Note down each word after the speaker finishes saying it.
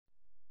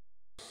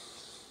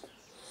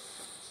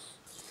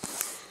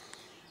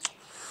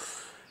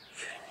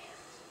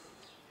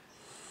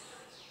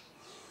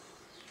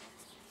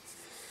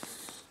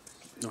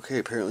Okay,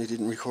 apparently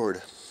didn't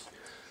record.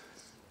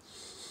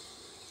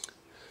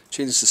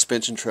 Change the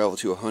suspension travel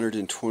to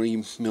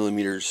 120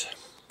 millimeters.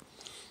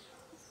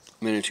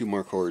 Manitou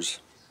markhors.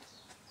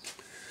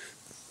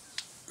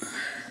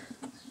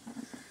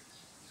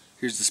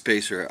 Here's the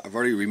spacer. I've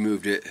already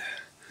removed it.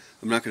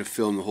 I'm not going to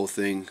film the whole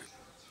thing.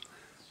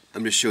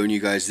 I'm just showing you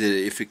guys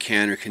that if it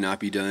can or cannot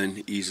be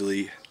done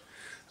easily.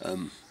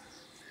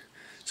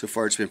 So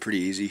far it's been pretty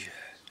easy.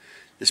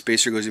 The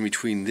spacer goes in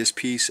between this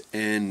piece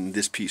and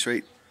this piece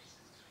right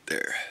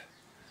there.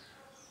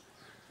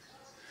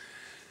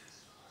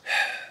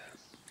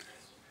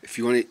 If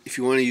you want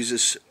to use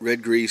this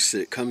red grease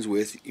that it comes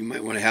with, you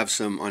might want to have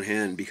some on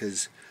hand,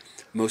 because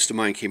most of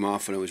mine came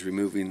off when I was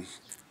removing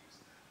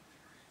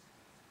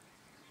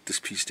this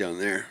piece down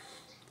there.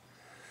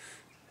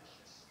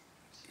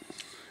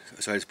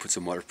 So I just put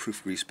some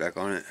waterproof grease back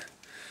on it.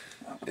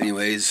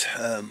 Anyways,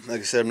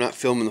 like I said, I'm not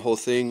filming the whole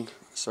thing.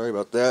 Sorry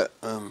about that.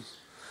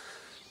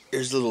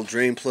 Here's the little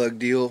drain plug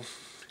deal.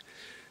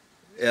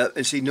 Yeah,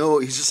 and see, no,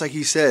 he's just like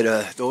he said,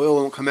 the oil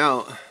won't come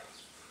out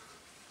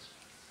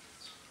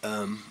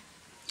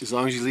as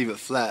long as you leave it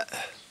flat.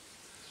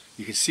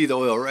 You can see the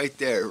oil right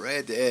there, right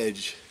at the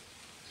edge.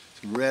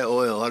 Some red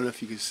oil. I don't know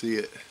if you can see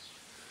it,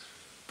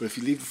 but if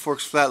you leave the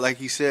forks flat like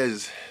he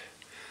says,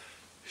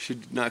 it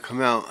should not come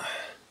out.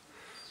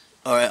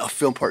 Alright, I'll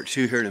film part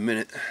 2 here in a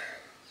minute.